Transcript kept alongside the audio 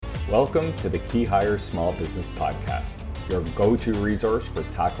Welcome to the Key Hire Small Business Podcast, your go-to resource for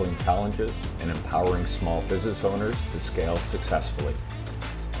tackling challenges and empowering small business owners to scale successfully.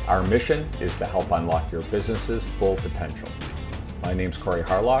 Our mission is to help unlock your business's full potential. My name's Corey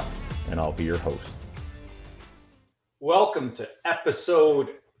Harlock, and I'll be your host. Welcome to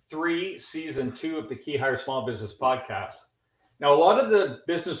episode 3, season 2 of the Key Hire Small Business Podcast. Now, a lot of the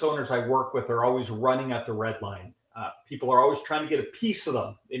business owners I work with are always running at the red line. People are always trying to get a piece of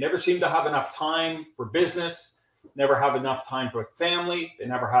them. They never seem to have enough time for business, never have enough time for family. They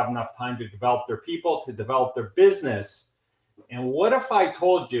never have enough time to develop their people, to develop their business. And what if I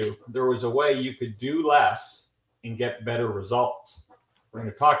told you there was a way you could do less and get better results? We're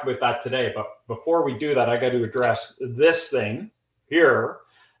going to talk about that today. But before we do that, I got to address this thing here.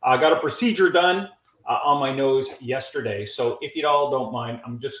 I got a procedure done on my nose yesterday. So if you all don't mind,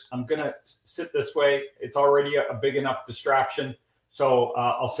 I'm going to sit this way. It's already a big enough distraction. So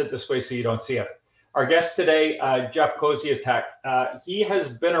I'll sit this way so you don't see it. Our guest today, Jeff Koziatek, he has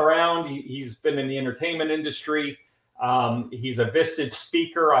been around. He's been in the entertainment industry. He's a Vistage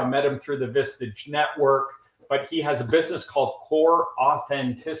speaker. I met him through the Vistage network, but he has a business called Core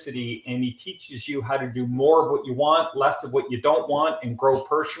Authenticity, and he teaches you how to do more of what you want, less of what you don't want, and grow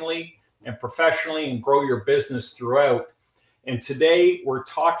personally and professionally and grow your business throughout. And today we're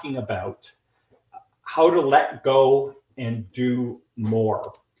talking about how to let go and do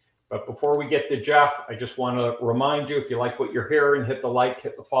more. But before we get to Jeff, I just want to remind you, if you like what you're hearing, hit the like,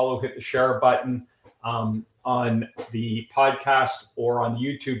 hit the follow, hit the share button on the podcast or on the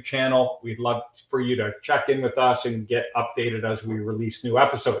YouTube channel. We'd love for you to check in with us and get updated as we release new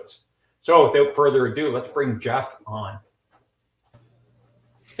episodes. So without further ado, let's bring Jeff on.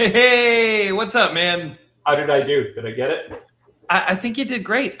 Hey, what's up, man? How did I do? Did I get it? I think you did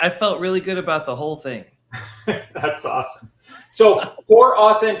great. I felt really good about the whole thing. That's awesome. So Core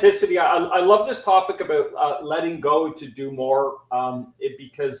Authenticity, I love this topic about letting go to do more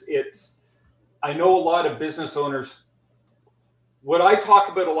because I know a lot of business owners, what I talk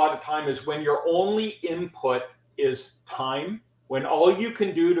about a lot of time is when your only input is time, when all you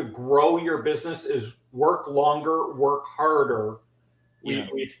can do to grow your business is work longer, work harder. Yeah.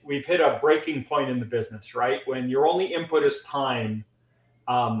 We've hit a breaking point in the business, right? When your only input is time,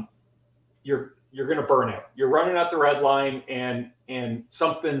 you're going to burn out. You're running at the red line, and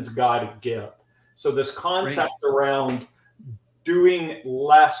something's got to give. So this concept around doing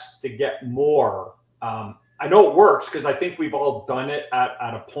less to get more, I know it works because I think we've all done it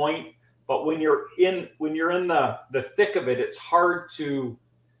at a point. But when you're in the thick of it, it's hard to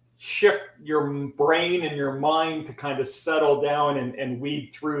shift your brain and your mind to kind of settle down and weed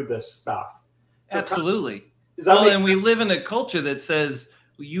through this stuff. So absolutely. And we live in a culture that says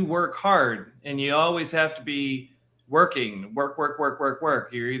you work hard and you always have to be working, work.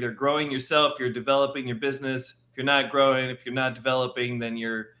 You're either growing yourself, you're developing your business. If you're not growing, if you're not developing, then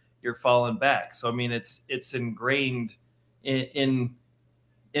you're falling back. So, I mean, it's ingrained in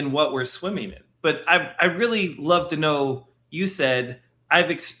what we're swimming in. But I really love to know, you said, I've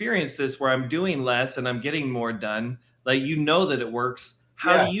experienced this where I'm doing less and I'm getting more done. Like, you know that it works.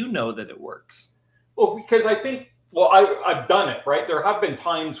 How do you know that it works? Well, because I think, I've done it, right? There have been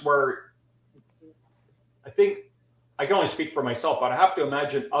times where I think I can only speak for myself, but I have to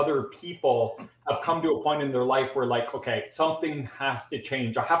imagine other people have come to a point in their life where, like, okay, something has to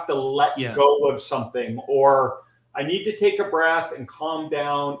change. I have to let go of something, or I need to take a breath and calm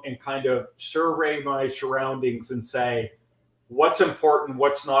down and kind of survey my surroundings and say, what's important,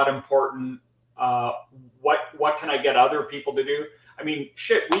 what's not important, what can I get other people to do? I mean,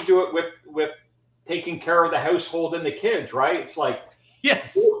 shit, we do it with taking care of the household and the kids, right? It's like,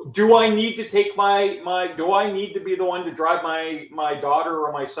 yes. Do I need to take do I need to be the one to drive my daughter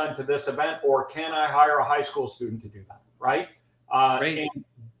or my son to this event, or can I hire a high school student to do that, right? And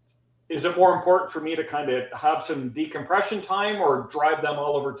is it more important for me to kind of have some decompression time or drive them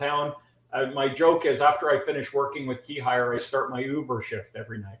all over town? My joke is, after I finish working with Key Hire, I start my Uber shift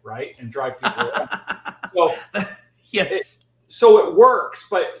every night, right? And drive people around. So, yes. So it works,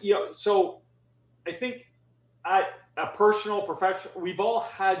 but, so I think at a personal, professional, we've all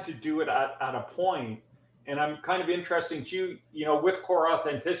had to do it at a point. And I'm kind of interested to you, with Core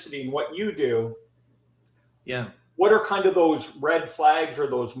Authenticity and what you do. Yeah. What are kind of those red flags or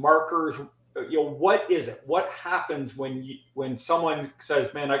those markers? What is it? What happens when someone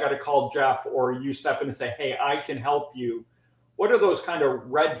says, man, I got to call Jeff, or you step in and say, hey, I can help you? What are those kind of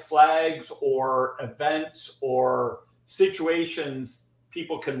red flags or events or situations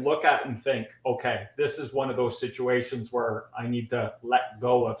people can look at and think, okay, this is one of those situations where I need to let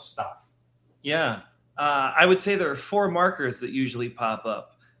go of stuff? Yeah. I would say there are 4 markers that usually pop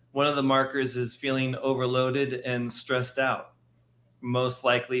up. One of the markers is feeling overloaded and stressed out, most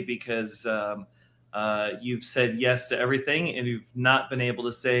likely because you've said yes to everything and you've not been able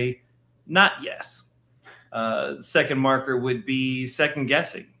to say not yes. Second marker would be second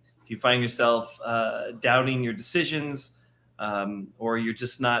guessing. If you find yourself doubting your decisions, or you're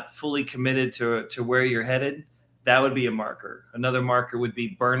just not fully committed to where you're headed, that would be a marker. Another marker would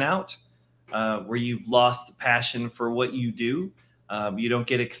be burnout, where you've lost the passion for what you do. You don't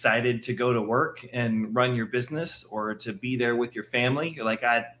get excited to go to work and run your business or to be there with your family. You're like,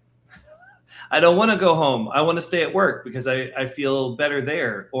 I don't want to go home. I want to stay at work because I feel better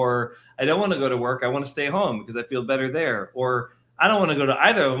there. Or I don't want to go to work. I want to stay home because I feel better there. Or I don't want to go to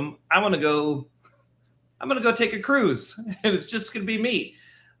either of them. I'm going to go take a cruise and it's just going to be me.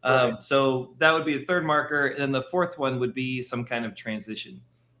 Right. So that would be the third marker. And then the fourth one would be some kind of transition.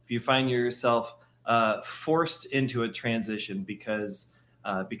 If you find yourself forced into a transition because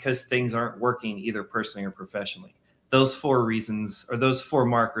things aren't working either personally or professionally, those four reasons or those four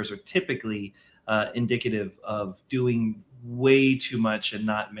markers are typically indicative of doing way too much and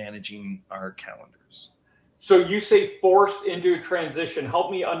not managing our calendars. So you say forced into a transition.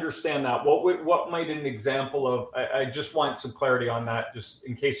 Help me understand that. What might an example of? I just want some clarity on that, just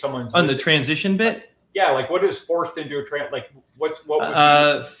in case someone's on the transition bit. Yeah, like what is forced into a like what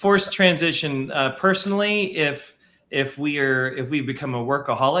would be? Forced transition? Personally, if we become a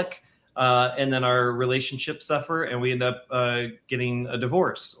workaholic, and then our relationships suffer, and we end up getting a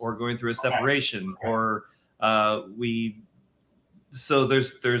divorce or going through a separation, or so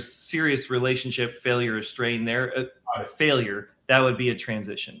there's serious relationship failure or strain there. Failure, that would be a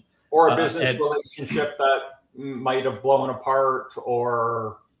transition. Or a business relationship that might have blown apart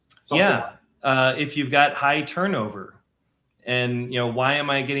or something. Yeah. If you've got high turnover and, why am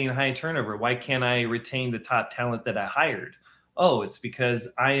I getting high turnover? Why can't I retain the top talent that I hired? Oh, it's because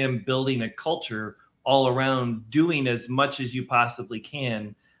I am building a culture all around doing as much as you possibly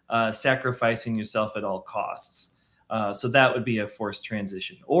can, sacrificing yourself at all costs. So that would be a forced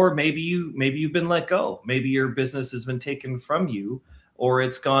transition. Or maybe you've been let go. Maybe your business has been taken from you, or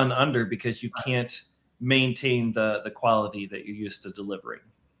it's gone under because you can't maintain the quality that you're used to delivering.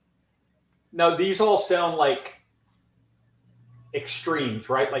 Now, these all sound like extremes,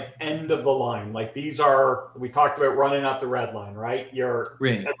 right? Like end of the line. Like we talked about running at the red line, right?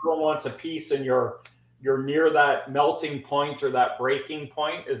 Everyone wants a piece and you're near that melting point or that breaking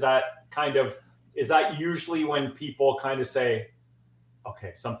point. Is that usually when people kind of say,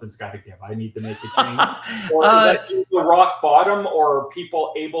 okay, something's got to give. I need to make a change. Or is that the rock bottom, or are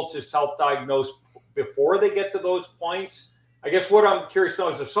people able to self-diagnose before they get to those points? I guess what I'm curious to know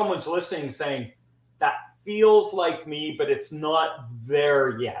is if someone's listening saying, that feels like me, but it's not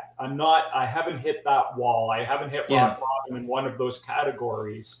there yet. I haven't hit that wall. I haven't hit rock bottom in one of those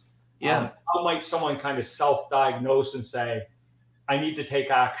categories. Yeah. How might someone kind of self-diagnose and say, I need to take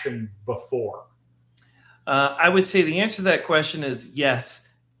action before? I would say the answer to that question is yes,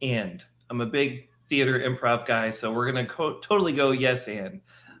 and. I'm a big theater improv guy, so we're going to totally go yes, and.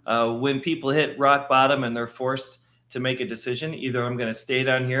 When people hit rock bottom and they're forced to make a decision, either I'm going to stay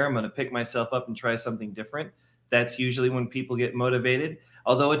down here, I'm going to pick myself up and try something different. That's usually when people get motivated,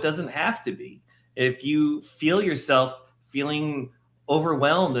 although it doesn't have to be. If you feel yourself feeling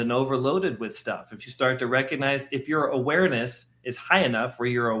overwhelmed and overloaded with stuff, if you start to recognize, if your awareness is high enough where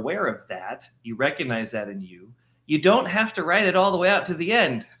you're aware of that, you recognize that in you, you don't have to write it all the way out to the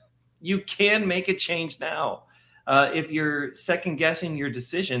end. You can make a change now. If you're second guessing your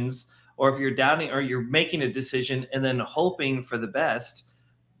decisions, or if you're doubting, or you're making a decision and then hoping for the best,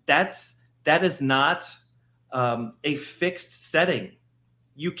 that is not a fixed setting.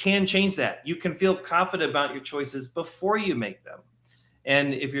 You can change that. You can feel confident about your choices before you make them.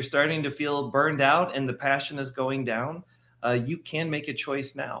 And if you're starting to feel burned out and the passion is going down, you can make a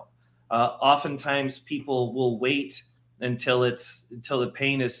choice now. Oftentimes people will wait until the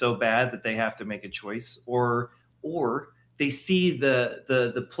pain is so bad that they have to make a choice, or they see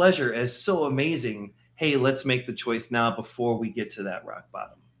the pleasure as so amazing. Hey, let's make the choice now before we get to that rock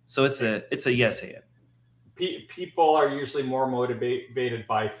bottom. So it's a yes and. People are usually more motivated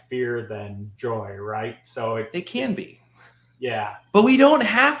by fear than joy, right? So they can be. Yeah. But we don't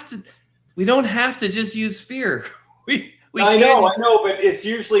have to just use fear. I know, but it's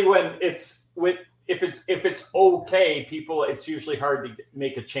usually if it's okay, it's usually hard to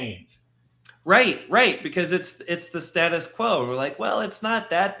make a change. Right, because it's the status quo. We're like, well, it's not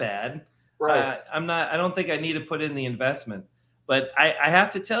that bad. Right. I don't think I need to put in the investment. But I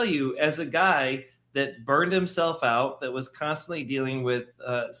have to tell you, as a guy that burned himself out, that was constantly dealing with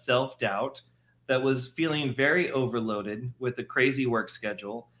self-doubt, that was feeling very overloaded with a crazy work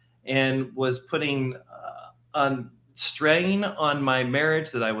schedule, and was putting on strain on my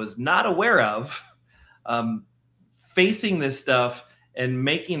marriage that I was not aware of. Facing this stuff and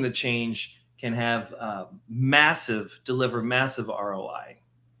making the change can have deliver massive ROI.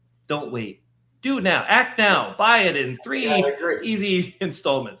 Don't wait. Do it now. Act now. Buy it in 3 easy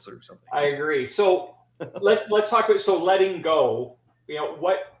installments or something. I agree. So let's talk about, so letting go,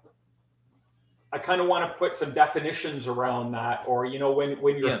 what I kind of want to put some definitions around that, or,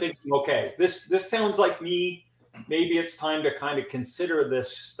 when you're thinking, okay, this sounds like me, maybe it's time to kind of consider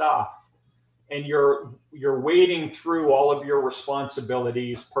this stuff. And you're wading through all of your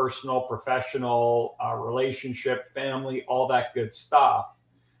responsibilities, personal, professional, relationship, family, all that good stuff.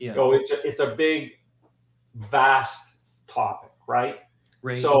 Yeah. So it's a big, vast topic, right?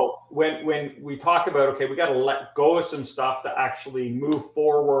 Right. So when we talk about, okay, we got to let go of some stuff to actually move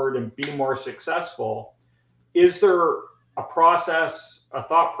forward and be more successful, is there a process, a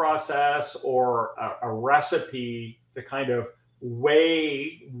thought process, or a recipe to kind of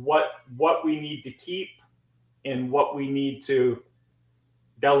weigh what we need to keep and what we need to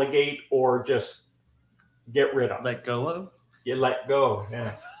delegate or just get rid of? Let go of? You let go,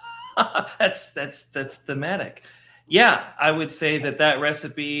 yeah. That's thematic. Yeah, I would say that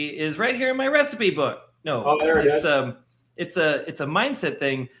recipe is right here in my recipe book. No, there it is. It's a mindset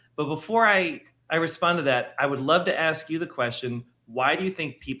thing. But before I respond to that, I would love to ask you the question: why do you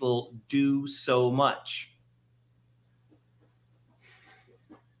think people do so much?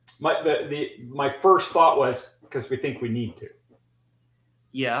 My first thought was because we think we need to.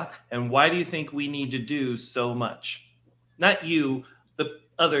 Yeah, and why do you think we need to do so much? Not you, the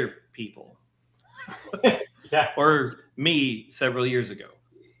other people. Yeah. Or me several years ago.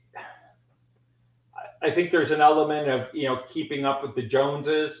 I think there's an element of, keeping up with the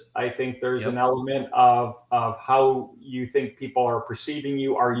Joneses. I think there's an element of how you think people are perceiving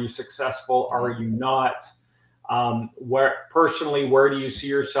you. Are you successful? Are you not? Where do you see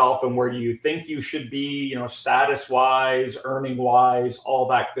yourself, and where do you think you should be, status wise, earning wise, all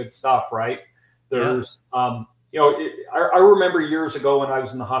that good stuff, right? There's, I remember years ago when I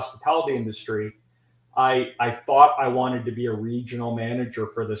was in the hospitality industry, I thought I wanted to be a regional manager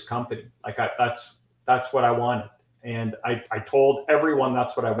for this company. Like that's what I wanted. And I told everyone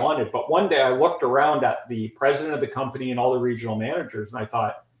that's what I wanted. But one day I looked around at the president of the company and all the regional managers, and I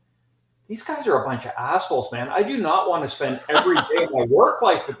thought, these guys are a bunch of assholes, man. I do not want to spend every day of my work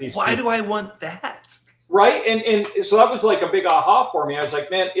life with these people. Why do I want that? Right. And so that was like a big aha for me. I was like,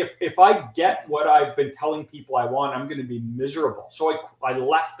 man, if I get what I've been telling people I want, I'm going to be miserable. So I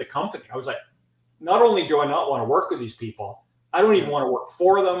left the company. I was like, not only do I not want to work with these people, I don't even want to work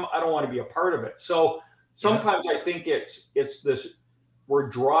for them. I don't want to be a part of it. So sometimes I think it's this, we're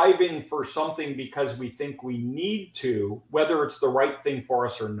driving for something because we think we need to, whether it's the right thing for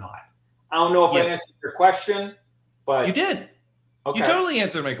us or not. I don't know if I answered your question, but you did. Okay. You totally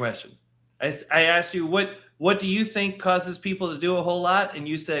answered my question. I asked you what do you think causes people to do a whole lot, and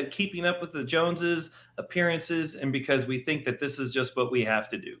you said keeping up with the Joneses, appearances, and because we think that this is just what we have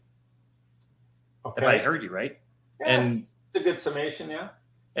to do. Okay. If I heard you right. Yeah, and it's a good summation, yeah.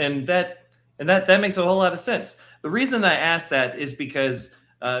 And that makes a whole lot of sense. The reason I asked that is because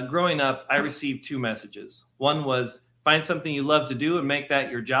growing up, I received 2 messages. One was find something you love to do and make that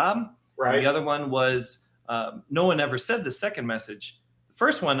your job. Right. And the other one was no one ever said the second message. The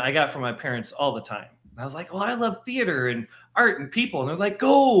first one I got from my parents all the time. I was like, well, I love theater and art and people. And they're like,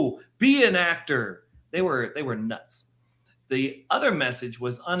 go be an actor. They were nuts. The other message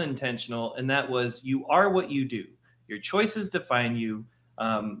was unintentional, and that was you are what you do. Your choices define you.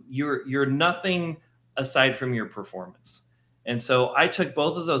 You're nothing aside from your performance. And so I took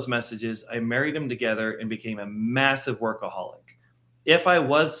both of those messages, I married them together, and became a massive workaholic. If I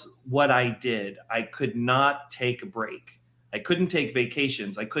was what I did, I could not take a break. I couldn't take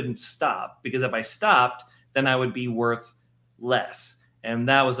vacations. I couldn't stop, because if I stopped, then I would be worth less. And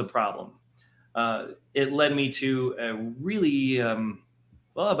that was a problem. It led me to a really,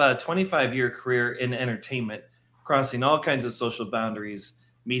 about a 25-year career in entertainment, crossing all kinds of social boundaries,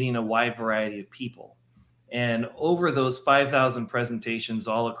 meeting a wide variety of people. And over those 5,000 presentations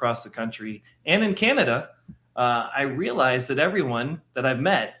all across the country and in Canada, I realized that everyone that I've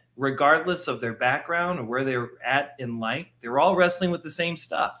met, regardless of their background or where they're at in life, they're all wrestling with the same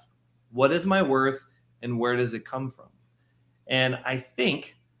stuff. What is my worth, and where does it come from? And I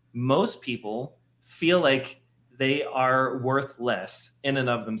think most people feel like they are worth less in and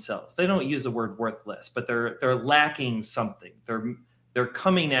of themselves. They don't use the word worthless, but they're lacking something. They're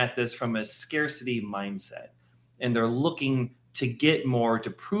coming at this from a scarcity mindset, and they're looking to get more to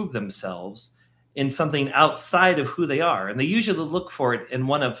prove themselves. in something outside of who they are. And they usually look for it in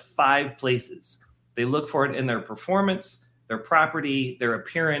one of 5 places. They look for it in their performance, their property, their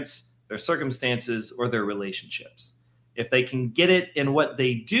appearance, their circumstances, or their relationships. If they can get it in what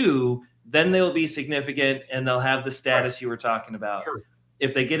they do, then they'll be significant and they'll have the status you were talking about. Sure.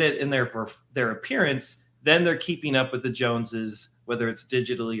 If they get it in their appearance, then they're keeping up with the Joneses, whether it's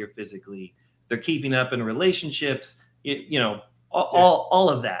digitally or physically. They're keeping up in relationships, all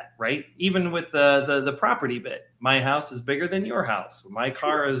of that, right? Even with the property bit. My house is bigger than your house. My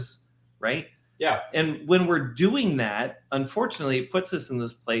car is, right? Yeah. And when we're doing that, unfortunately, it puts us in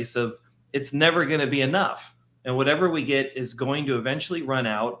this place of it's never going to be enough. And whatever we get is going to eventually run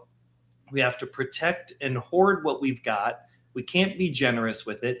out. We have to protect and hoard what we've got. We can't be generous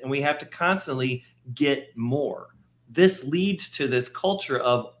with it. And we have to constantly get more. This leads to this culture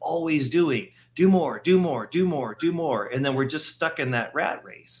of always doing, do more, do more, do more, do more. And then we're just stuck in that rat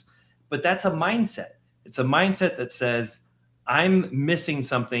race. But that's a mindset. It's a mindset that says, I'm missing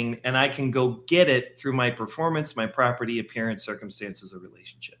something and I can go get it through my performance, my property, appearance, circumstances, or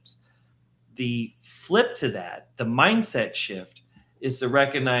relationships. The flip to that, the mindset shift, is to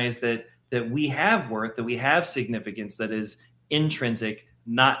recognize that we have worth, that we have significance that is intrinsic,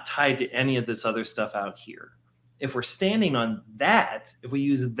 not tied to any of this other stuff out here. If we're standing on that, if we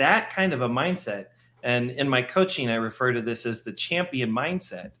use that kind of a mindset, and in my coaching, I refer to this as the champion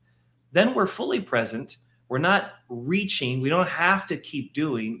mindset, then we're fully present. We're not reaching. We don't have to keep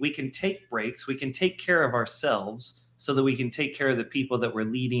doing. We can take breaks. We can take care of ourselves so that we can take care of the people that we're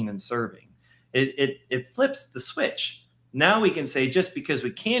leading and serving. It flips the switch. Now we can say just because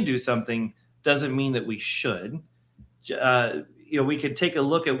we can do something doesn't mean that we should. We could take a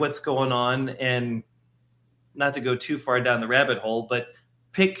look at what's going on and not to go too far down the rabbit hole, but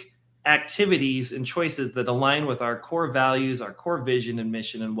pick activities and choices that align with our core values, our core vision and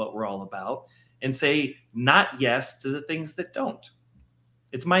mission and what we're all about, and say not yes to the things that don't.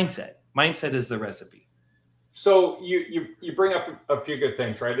 It's mindset. Mindset is the recipe. So you bring up a few good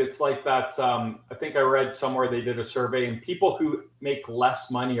things, right? It's like that. I think I read somewhere they did a survey, and people who make less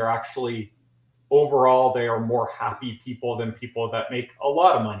money are actually, overall, they are more happy people than people that make a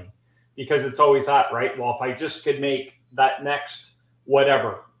lot of money, because it's always that, right? Well, if I just could make that next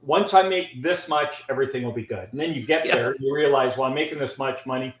whatever, once I make this much, everything will be good. And then you get there, you realize, well, I'm making this much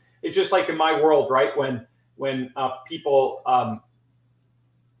money. It's just like in my world, right? When people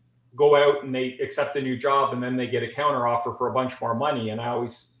go out and they accept a new job and then they get a counter offer for a bunch more money. And I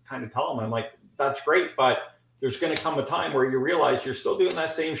always kind of tell them, I'm like, that's great, but there's going to come a time where you realize you're still doing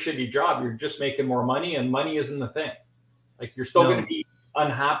that same shitty job. You're just making more money, and money isn't the thing. Like, you're still going to be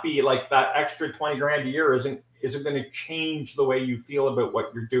unhappy. Like, that extra 20 grand a year isn't going to change the way you feel about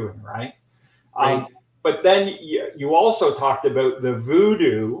what you're doing. Right. But then you also talked about the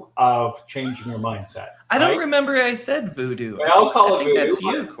voodoo of changing your mindset. I don't remember I said voodoo. I'll call it voodoo. That's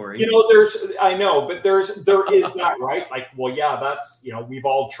you, Corey. I know, but there is that, right? Like, well, yeah, that's, we've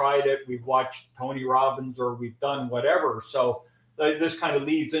all tried it. We've watched Tony Robbins, or we've done whatever. So this kind of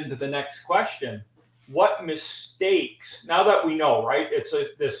leads into the next question. What mistakes, now that we know, right? It's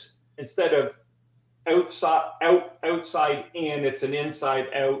this, instead of outside in, it's an inside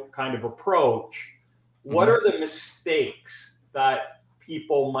out kind of approach. What are the mistakes that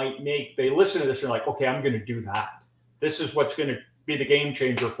people might make? They listen to this and they're like, okay, I'm going to do that. This is what's going to be the game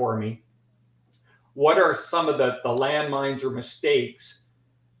changer for me. What are some of the landmines or mistakes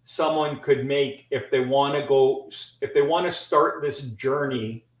someone could make if they want to start this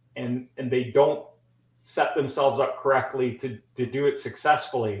journey and they don't set themselves up correctly to do it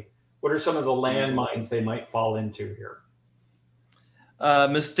successfully? What are some of the landmines they might fall into here?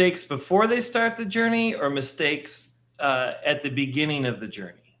 Mistakes before they start the journey, or mistakes at the beginning of the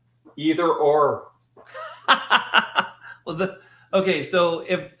journey? Either or. Okay, so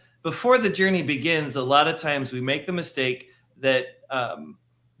if before the journey begins, a lot of times we make the mistake that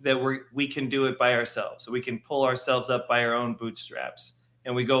we can do it by ourselves. So we can pull ourselves up by our own bootstraps,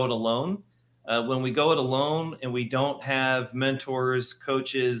 and we go it alone. When we go it alone and we don't have mentors,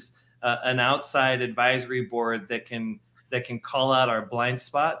 coaches, an outside advisory board that can call out our blind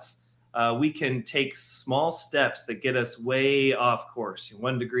spots, we can take small steps that get us way off course.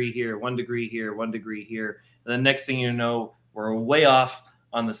 1 degree here, 1 degree here, 1 degree here. And the next thing you know, we're way off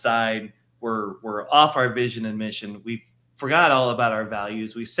on the side. We're off our vision and mission. We forgot all about our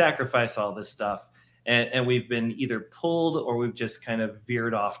values. We sacrificed all this stuff, and we've been either pulled or we've just kind of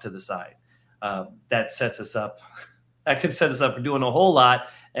veered off to the side. That sets us up. That could set us up for doing a whole lot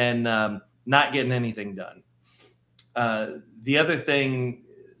and not getting anything done. The other thing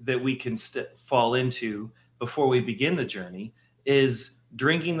that we can fall into before we begin the journey is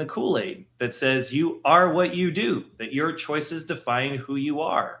drinking the Kool-Aid that says you are what you do, that your choices define who you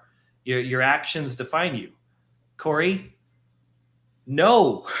are, your actions define you. Corey,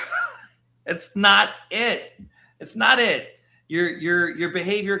 no, it's not it. It's not it. Your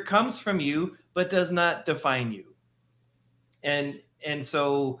behavior comes from you, but does not define you. And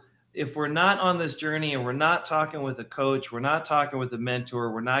so if we're not on this journey and we're not talking with a coach, we're not talking with a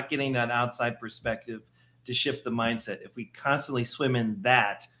mentor, we're not getting that outside perspective to shift the mindset. If we constantly swim in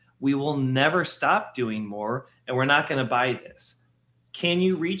that, we will never stop doing more, and we're not going to buy this. Can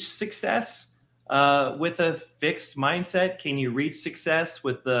you reach success with a fixed mindset? Can you reach success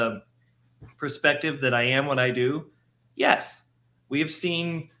with the perspective that I am what I do? Yes. We have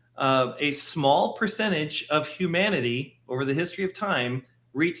seen a small percentage of humanity over the history of time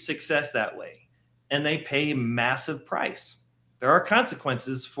reach success that way, and they pay a massive price. There are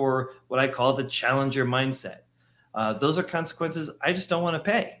consequences for what I call the challenger mindset. Those are consequences I just don't want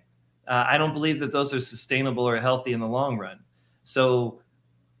to pay. I don't believe that those are sustainable or healthy in the long run. So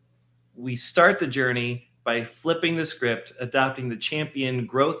we start the journey by flipping the script, adopting the champion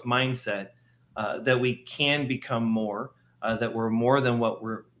growth mindset, that we can become more, that we're more than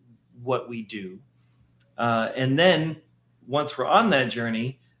what we do. And then once we're on that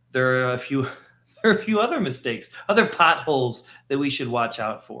journey, there are a few other mistakes, other potholes that we should watch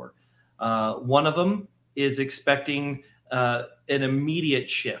out for. One of them is expecting an immediate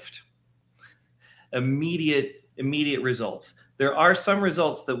shift, immediate results. There are some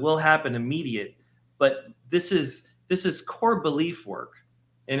results that will happen immediate, but this is core belief work.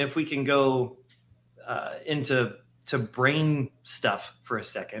 And if we can go into brain stuff for a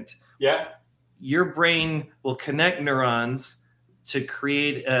second, your brain will connect neurons to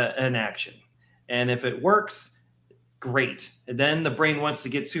create an action. And if it works, great. And then the brain wants to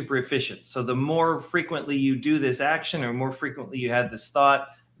get super efficient. So the more frequently you do this action or more frequently you have this thought,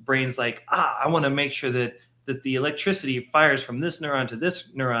 brain's like, I want to make sure that the electricity fires from this neuron to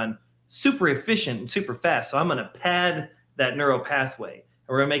this neuron super efficient and super fast. So I'm going to pad that neural pathway. And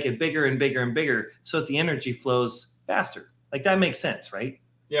we're going to make it bigger and bigger and bigger so that the energy flows faster. Like, that makes sense, right?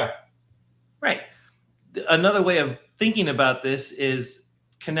 Yeah. Right. Another way of thinking about this is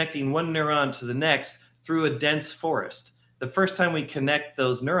connecting one neuron to the next through a dense forest. The first time we connect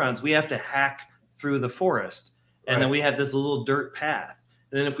those neurons, we have to hack through the forest. And then we have this little dirt path.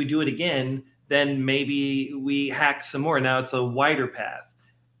 And then if we do it again, then maybe we hack some more. Now it's a wider path.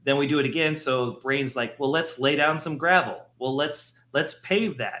 Then we do it again. So brain's like, well, let's lay down some gravel. Well, let's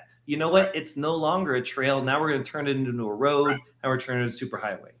pave that. You know what? It's no longer a trail. Now we're going to turn it into a road. Now we're turning it into a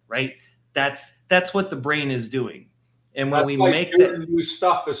superhighway, right? That's what the brain is doing. And when we make that new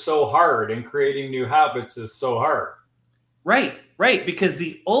stuff is so hard, and creating new habits is so hard. Right. Because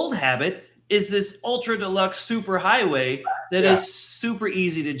the old habit is this ultra deluxe superhighway that is super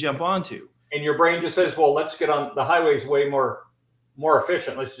easy to jump onto. And your brain just says, well, let's get on the highways way more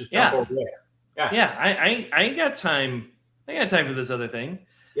efficient. Let's just jump over there. Yeah. I ain't got time. I got time for this other thing.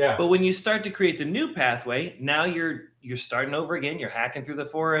 Yeah. But when you start to create the new pathway, now you're starting over again. You're hacking through the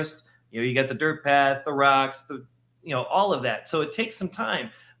forest. You got the dirt path, the rocks, all of that. So it takes some time.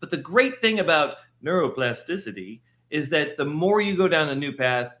 But the great thing about neuroplasticity is that the more you go down a new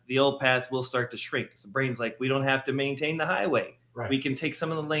path, the old path will start to shrink. So the brain's like, we don't have to maintain the highway. Right. We can take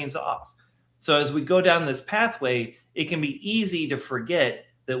some of the lanes off. So as we go down this pathway, it can be easy to forget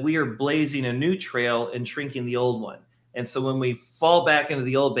that we are blazing a new trail and shrinking the old one. And so when we fall back into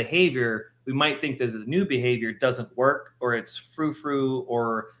the old behavior, we might think that the new behavior doesn't work, or it's frou-frou,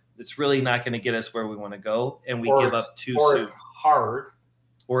 or it's really not going to get us where we want to go, and we give up too soon.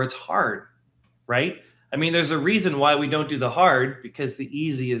 Or it's hard, right? I mean, there's a reason why we don't do the hard, because the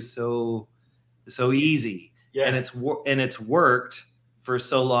easy is so easy, and it's worked for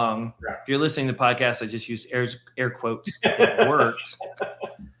so long. Right. If you're listening to the podcast, I just used air quotes. It worked,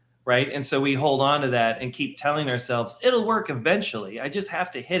 right? And so we hold on to that and keep telling ourselves it'll work eventually. I just have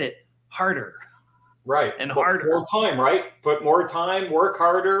to hit it harder. Right. And harder. More time, right? Put more time, work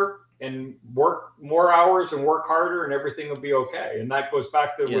harder, and work more hours and work harder, and everything will be okay. And that goes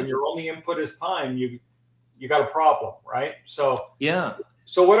back to when your only input is time, you got a problem, right? So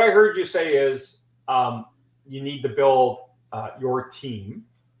So what I heard you say is you need to build your team.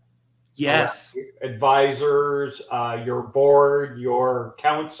 Yes. Advisors, your board, your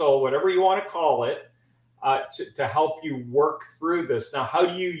council, whatever you want to call it, to help you work through this. Now, how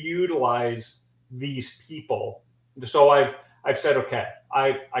do you utilize these people? So I've said, okay,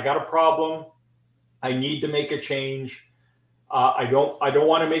 I got a problem. I need to make a change. I don't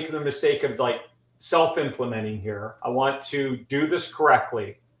want to make the mistake of like self-implementing here. I want to do this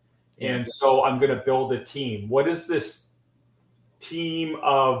correctly. And so I'm going to build a team. What is this team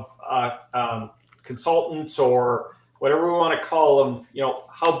of consultants or whatever we want to call them,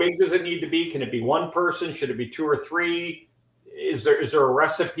 how big does it need to be? Can it be one person? Should it be 2 or 3? Is there a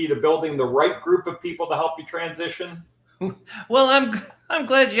recipe to building the right group of people to help you transition? Well, I'm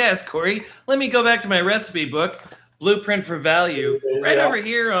glad you asked, Corey. Let me go back to my recipe book, Blueprint for Value, right over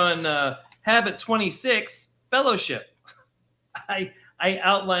here on Habit 26, Fellowship. I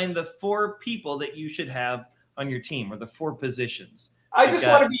outlined the 4 people that you should have on your team, or the 4 positions. I just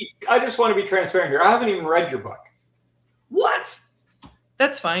want to be transparent here. I haven't even read your book. What?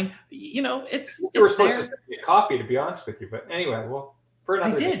 That's fine. It's you were supposed to send me a copy, to be honest with you. But anyway, well, for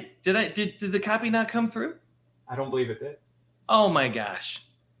another day. Did the copy not come through? I don't believe it did. Oh my gosh.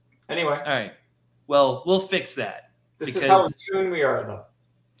 Anyway. All right. Well, we'll fix that. This is how in tune we are, though.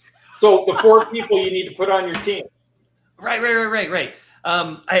 So the 4 people you need to put on your team. Right.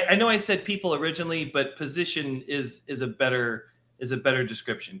 I know I said people originally, but position is a better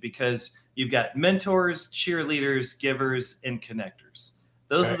description, because you've got mentors, cheerleaders, givers, and connectors.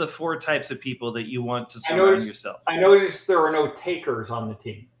 Those are the 4 types of people that you want to surround yourself. I noticed there are no takers on the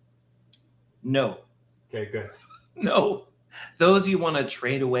team. No. Okay, good. No. Those you want to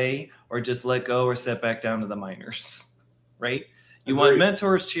trade away or just let go or set back down to the minors, right? You want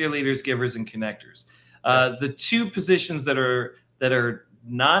mentors, cheerleaders, givers, and connectors. The 2 positions that are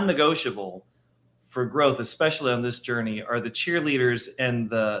non-negotiable for growth, especially on this journey, are the cheerleaders and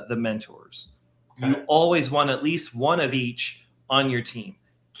the mentors. Okay. You always want at least one of each on your team.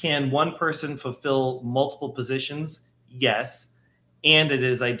 Can one person fulfill multiple positions? Yes. And it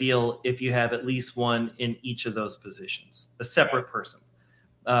is ideal if you have at least one in each of those positions, a separate person.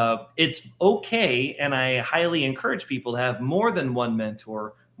 It's okay, and I highly encourage people to have more than one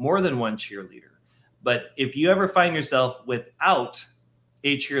mentor, more than one cheerleader. But if you ever find yourself without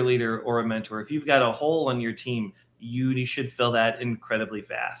a cheerleader or a mentor, if you've got a hole on your team, you should fill that incredibly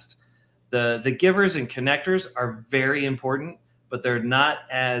fast. The givers and connectors are very important, but they're not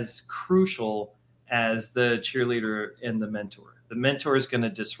as crucial as the cheerleader and the mentor. The mentor is going to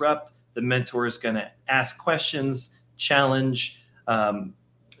disrupt. The mentor is going to ask questions, challenge.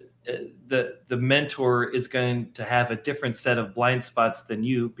 The mentor is going to have a different set of blind spots than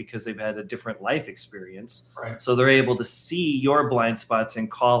you, because they've had a different life experience. Right. So they're able to see your blind spots and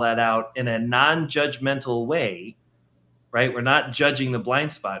call that out in a non-judgmental way, right? We're not judging the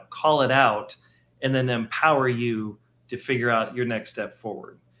blind spot, call it out, and then empower you to figure out your next step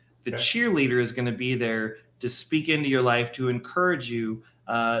forward. The cheerleader is going to be there to speak into your life, to encourage you,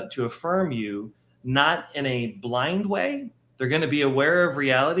 to affirm you, not in a blind way. They're going to be aware of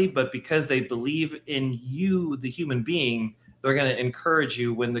reality, but because they believe in you, the human being, they're going to encourage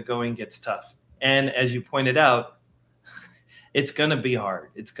you when the going gets tough. And as you pointed out, it's going to be hard.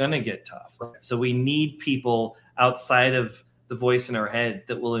 It's going to get tough. So we need people outside of the voice in our head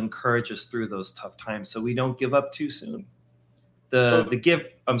that will encourage us through those tough times, so we don't give up too soon.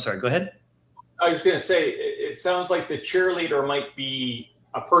 I'm sorry, go ahead. I was going to say, it sounds like the cheerleader might be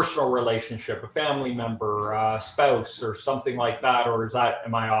a personal relationship, a family member, a spouse, or something like that, or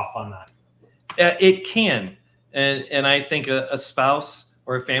am I off on that? It can, and I think a spouse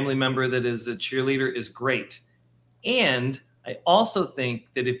or a family member that is a cheerleader is great. And I also think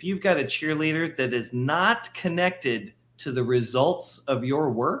that if you've got a cheerleader that is not connected to the results of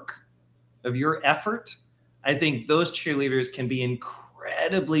your work, of your effort, I think those cheerleaders can be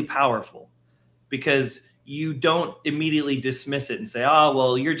incredibly powerful, because you don't immediately dismiss it and say, oh,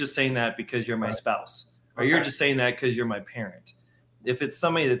 well, you're just saying that because you're my spouse, or you're just saying that because you're my parent. If it's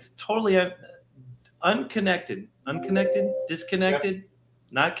somebody that's totally unconnected, disconnected,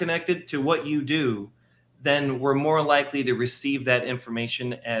 not connected to what you do, then we're more likely to receive that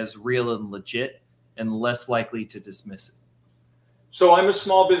information as real and legit, and less likely to dismiss it. So I'm a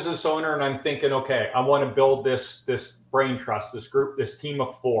small business owner, and I'm thinking, okay, I want to build this brain trust, this group, this team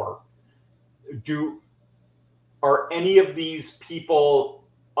of 4. Are any of these people,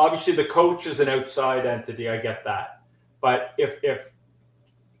 obviously the coach is an outside entity, I get that. But if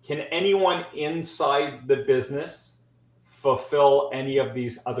can anyone inside the business fulfill any of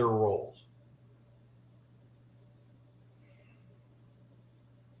these other roles?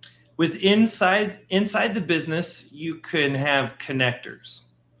 With inside the business, you can have connectors.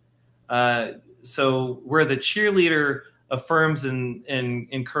 So where the cheerleader affirms and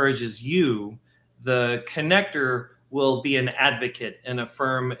encourages you, the connector will be an advocate and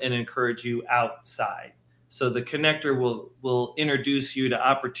affirm and encourage you outside. So the connector will introduce you to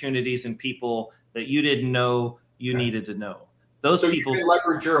opportunities and people that you didn't know you needed to know. Those people, you can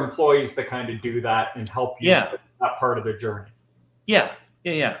leverage your employees to kind of do that and help you with that part of the journey. Yeah.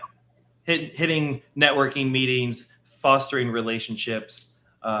 Hitting networking meetings, fostering relationships,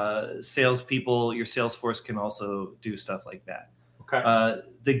 salespeople, your sales force can also do stuff like that. Okay.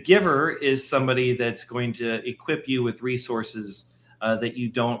 The giver is somebody that's going to equip you with resources that you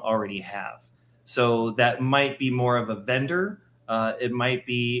don't already have. So that might be more of a vendor. It might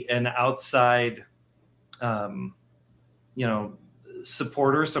be an outside,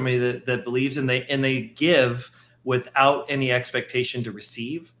 supporter, somebody that believes, and they give without any expectation to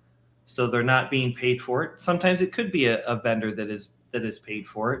receive. So they're not being paid for it. Sometimes it could be a vendor that is paid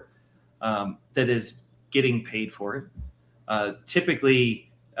for it, that is getting paid for it.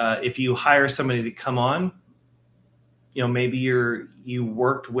 Typically, if you hire somebody to come on, maybe you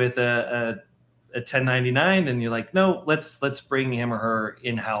worked with a 1099 and you're like, no, let's bring him or her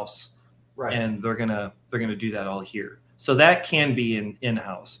in-house, Right. and they're gonna do that all here. So that can be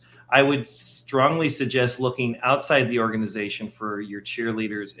in-house. I would strongly suggest looking outside the organization for your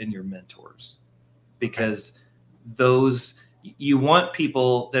cheerleaders and your mentors, because you want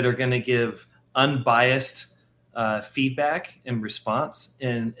people that are going to give unbiased feedback and response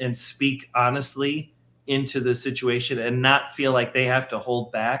and speak honestly into the situation and not feel like they have to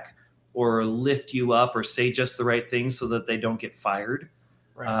hold back or lift you up or say just the right things so that they don't get fired,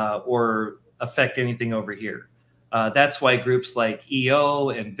 Right. or affect anything over here. That's why groups like EO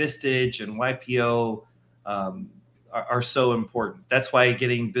and Vistage and YPO are so important. That's why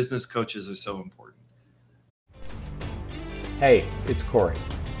getting business coaches are so important. Hey, it's Corey.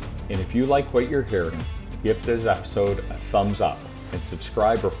 And if you like what you're hearing, give this episode a thumbs up and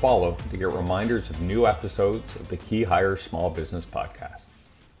subscribe or follow to get reminders of new episodes of the Key Hire Small Business Podcast.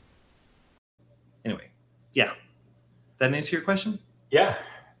 Anyway, yeah. That answer your question? Yeah,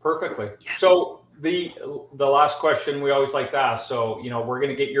 perfectly. Yes. So the last question we always like to ask. So, we're going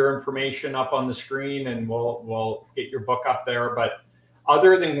to get your information up on the screen and we'll get your book up there. But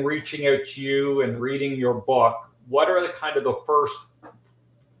other than reaching out to you and reading your book, what are the first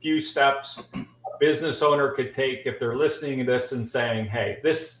few steps a business owner could take if they're listening to this and saying, hey,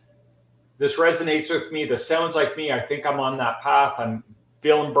 this resonates with me. This sounds like me. I think I'm on that path. I'm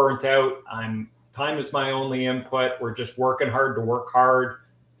feeling burnt out. Time is my only input. We're just working hard to work hard.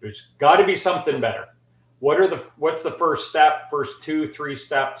 There's got to be something better. What's the first step, first 2-3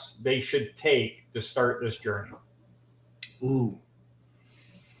 steps they should take to start this journey? Ooh.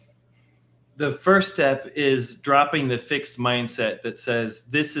 The first step is dropping the fixed mindset that says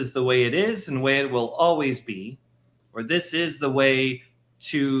this is the way it is and the way it will always be, or this is the way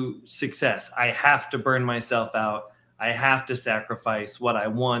to success. I have to burn myself out. I have to sacrifice what I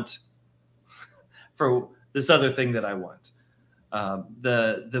want for this other thing that I want.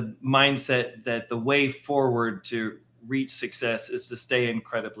 The mindset that the way forward to reach success is to stay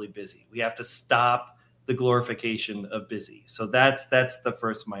incredibly busy. We have to stop the glorification of busy. So that's the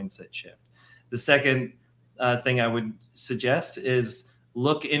first mindset shift. The second thing I would suggest is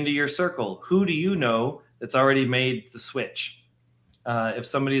look into your circle. Who do you know that's already made the switch? If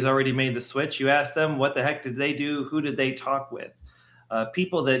somebody's already made the switch, you ask them, what the heck did they do? Who did they talk with?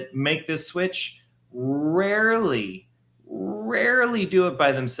 People that make this switch rarely do it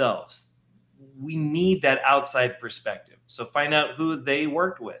by themselves. We need that outside perspective. So find out who they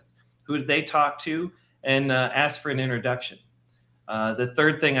worked with, who did they talk to, and ask for an introduction. The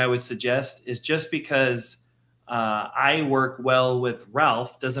third thing I would suggest is just because I work well with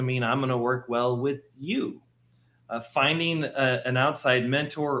Ralph doesn't mean I'm going to work well with you. Finding an outside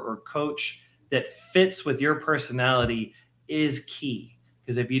mentor or coach that fits with your personality is key.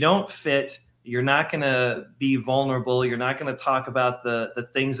 Because if you don't fit, you're not going to be vulnerable. You're not going to talk about the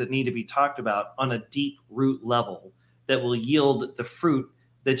things that need to be talked about on a deep root level that will yield the fruit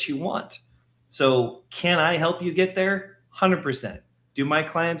that you want. So can I help you get there? 100%. Do my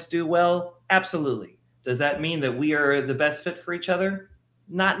clients do well? Absolutely. Does that mean that we are the best fit for each other?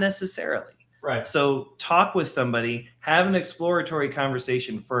 Not necessarily. Right. So talk with somebody, have an exploratory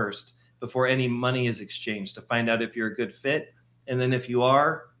conversation first before any money is exchanged to find out if you're a good fit. And then if you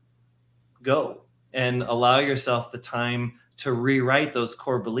are, go and allow yourself the time to rewrite those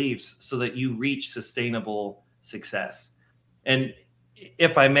core beliefs so that you reach sustainable success. And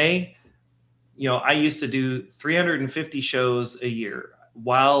if I may, I used to do 350 shows a year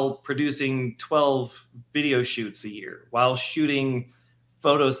while producing 12 video shoots a year, while shooting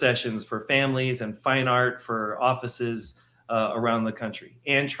photo sessions for families and fine art for offices around the country,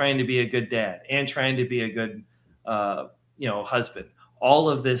 and trying to be a good dad and trying to be a good, husband, all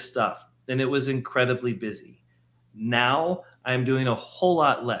of this stuff. And it was incredibly busy. Now I'm doing a whole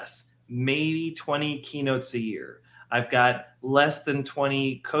lot less, maybe 20 keynotes a year. I've got less than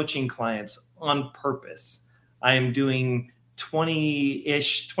 20 coaching clients on purpose. I am doing 20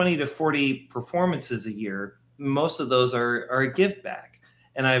 to 40 performances a year, most of those are a give back.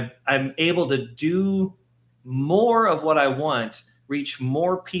 And I'm able to do more of what I want, reach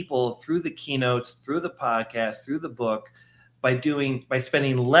more people through the keynotes, through the podcast, through the book, by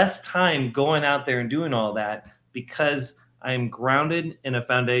spending less time going out there and doing all that, because I'm grounded in a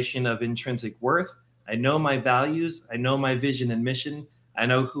foundation of intrinsic worth. I know my values. I know my vision and mission. I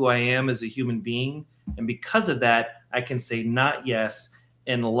know who I am as a human being. And because of that, I can say not yes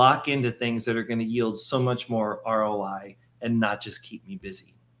and lock into things that are going to yield so much more ROI and not just keep me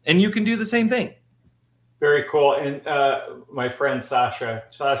busy. And you can do the same thing. Very cool. And my friend Sasha,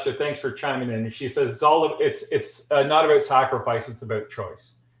 thanks for chiming in. She says it's not about sacrifice, it's about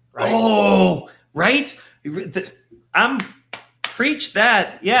choice. Right? Oh, right. I'm preach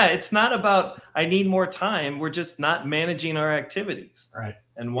that. Yeah, it's not about I need more time. We're just not managing our activities. Right.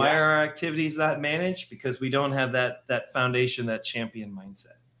 And why are our activities not managed? Because we don't have that foundation, that champion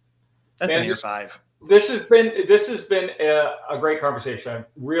mindset. That's an air 5. This has been a great conversation. I've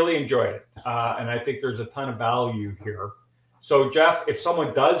really enjoyed it, and I think there's a ton of value here. So, Jeff, if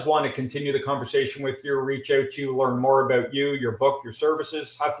someone does want to continue the conversation with you, reach out to you, learn more about you, your book, your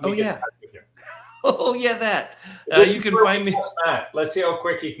services, how can we get in touch with you? Oh yeah, that you can find me. Let's see how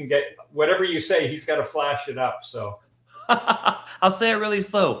quick he can get. Whatever you say, he's got to flash it up. So I'll say it really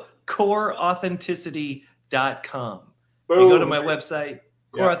slow. CoreAuthenticity.com. Boom. You go to my website,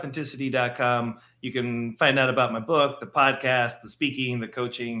 CoreAuthenticity.com. You can find out about my book, the podcast, the speaking, the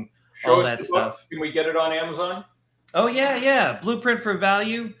coaching, all that stuff. Can we get it on Amazon? Oh, yeah. Blueprint for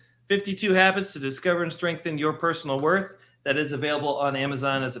Value, 52 Habits to Discover and Strengthen Your Personal Worth. That is available on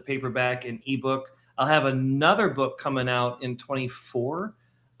Amazon as a paperback and ebook. I'll have another book coming out in 2024.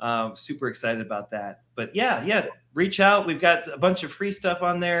 Super excited about that. But yeah, reach out. We've got a bunch of free stuff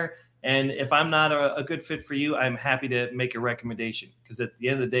on there. And if I'm not a good fit for you, I'm happy to make a recommendation, because at the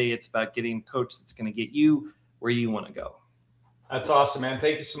end of the day, it's about getting a coach that's going to get you where you want to go. That's awesome, man.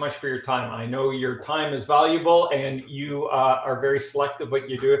 Thank you so much for your time. I know your time is valuable, and you are very selective what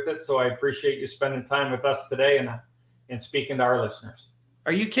you do with it. So I appreciate you spending time with us today and speaking to our listeners.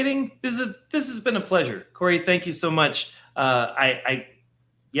 Are you kidding? This has been a pleasure. Corey, thank you so much.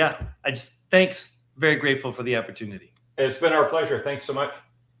 Thanks. Very grateful for the opportunity. It's been our pleasure. Thanks so much.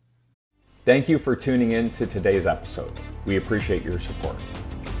 Thank you for tuning in to today's episode. We appreciate your support.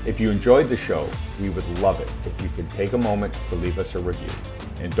 If you enjoyed the show, we would love it if you could take a moment to leave us a review.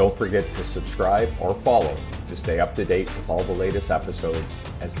 And don't forget to subscribe or follow to stay up to date with all the latest episodes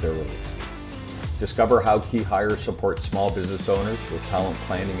as they're released. Discover how Key Hire supports small business owners with talent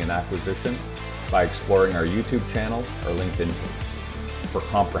planning and acquisition by exploring our YouTube channel or LinkedIn page. For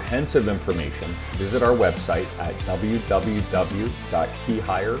comprehensive information, visit our website at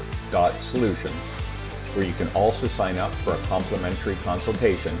www.keyhire.solutions, where you can also sign up for a complimentary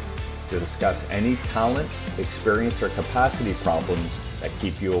consultation to discuss any talent, experience, or capacity problems that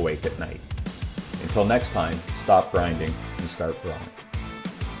keep you awake at night. Until next time, stop grinding and start growing.